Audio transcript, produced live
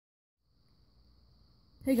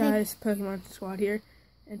Hey guys, Pokemon Squad here,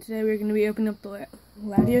 and today we're going to be opening up the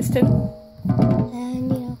Latios Tin.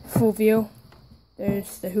 And, full view.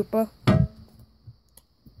 There's the Hoopa,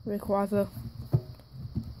 Rayquaza,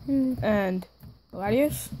 and the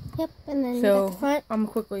Latios. Yep, and then so at the front. I'm going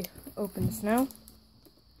to quickly open this now.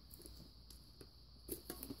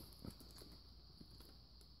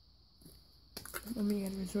 Remember, you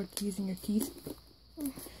got to resort to using your teeth.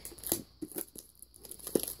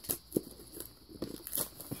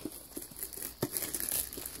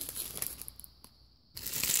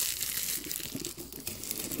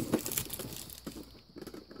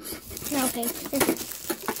 Okay.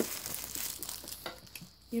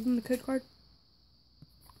 Give him the code card.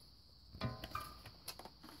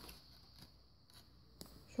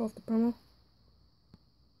 Show off the promo.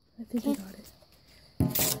 I think he got it.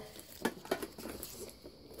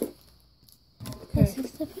 Okay. This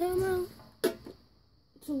is the promo.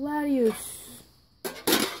 It's a Latios.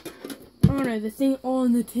 Oh no, the thing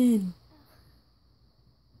on the tin.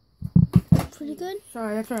 Pretty good.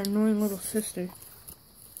 Sorry, that's our annoying little sister.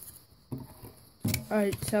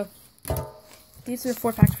 Alright, so these are the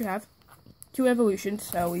 4 packs we have. 2 evolutions,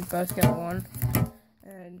 so we both get 1.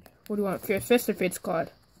 And what do you want? Fierce Fist or Fate's Claw?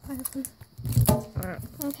 Alright.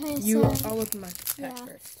 Okay, I'll open my pack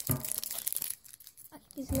first. I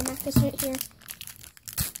keep using the markers right here.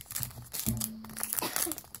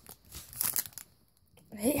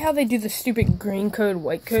 I hate how they do the stupid green code,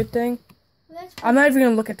 white code thing. I'm not even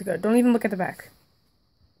going to look at the code. Don't even look at the back.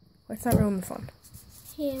 Let's not ruin the fun.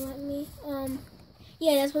 Here, let me,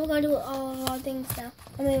 yeah, that's what we're going to do with all of our things now.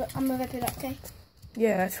 I'm gonna rip it up, okay?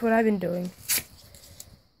 Yeah, that's what I've been doing.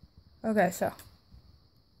 Okay, so.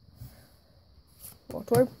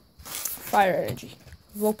 Voltorb, Fire Energy,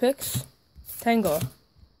 Vulpix, Tangela,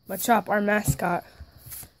 Machop, our mascot,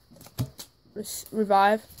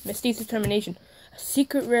 Revive, Misty's Determination, a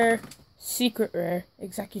secret rare,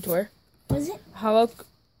 Executor, What is it? Hollow,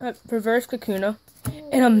 Reverse Kakuna,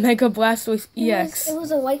 and a Mega Blastoise EX. It was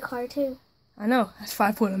a white card too. I know, that's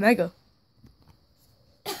 5-point Omega.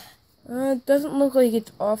 It doesn't look like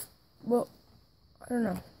it's off. Well, I don't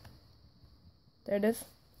know. There it is.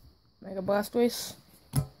 Mega Blastoise.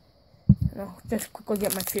 And I'll just quickly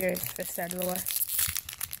get my Furious Fist out of the way.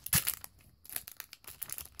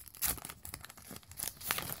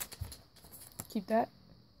 Keep that.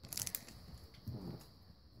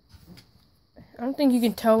 I don't think you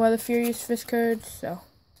can tell by the Furious Fist cards, so.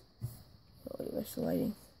 Where's the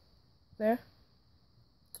lighting? There.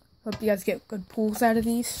 Hope you guys get good pulls out of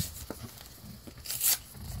these.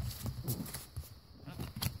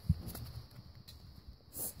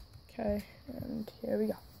 Okay, and here we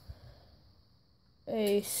go.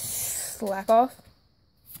 A Slack Off,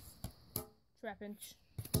 Trapinch,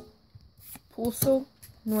 Pulsel,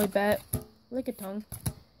 Noibat, Lickitung,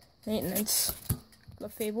 Maintenance,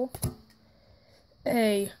 Lefable,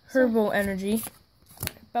 a Herbal Energy,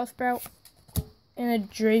 Bellsprout, and a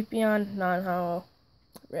Drapion non-hollow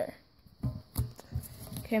rare.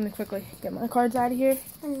 Okay, I'm gonna quickly get my cards out of here.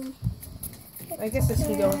 I guess this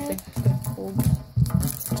can go with the pulls.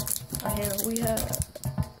 We have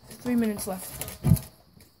 3 minutes left.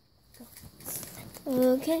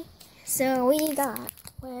 Okay, so we got,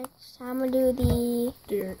 which I'm gonna do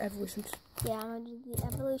your evolutions. Yeah, I'm gonna do the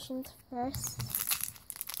evolutions first.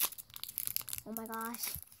 Oh my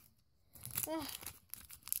gosh.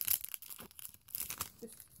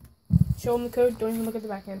 Just show them the code, don't even look at the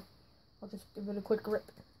back end. I'll just give it a quick rip.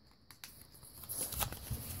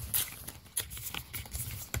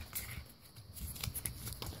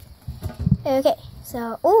 Okay,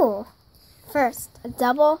 so, first, a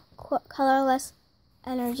double colorless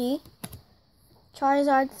energy,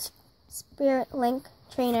 Charizard Spirit Link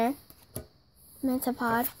Trainer,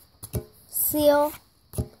 Metapod, Seal,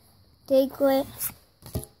 Diglett,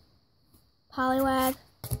 Poliwag,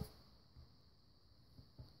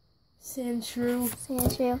 Sandshrew,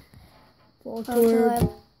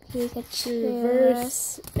 Voltorb, Pikachu,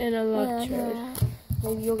 Reverse, and Electrode.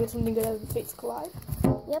 Maybe you'll get something good out of the Fates Collide.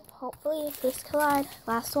 Yep, hopefully Fates Collide.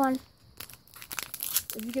 Last one.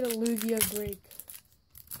 If you get a Lugia, break.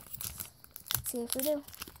 Let's see if we do.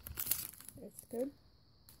 That's good.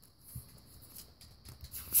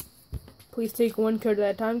 Please take 1 code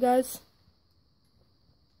at a time, guys.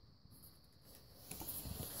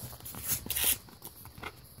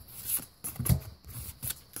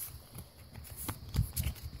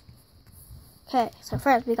 Okay, so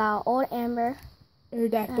first we got Old Amber.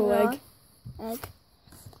 Aerodactyl Egg.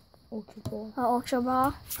 Ultra Ball. Ultra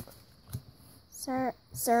Ball.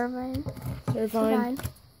 Servine.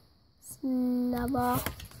 Snubball.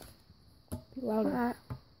 Be louder.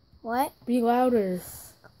 What? Be louder.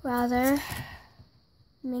 Rather,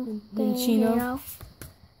 Minccino,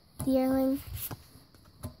 Deerling,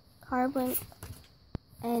 Carblink,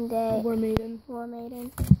 and a War Maiden,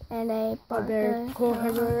 and a Barbarian,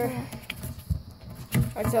 Herbivore.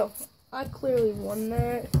 Alright, so I clearly won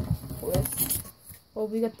that with, well,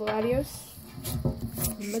 we got the Latios,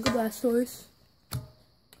 the Mega Blastoise,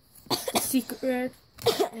 the Secret Rare,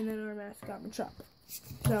 and then our mascot, Machop.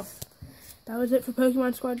 So, that was it for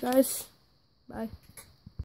Pokemon Squad, guys. Bye.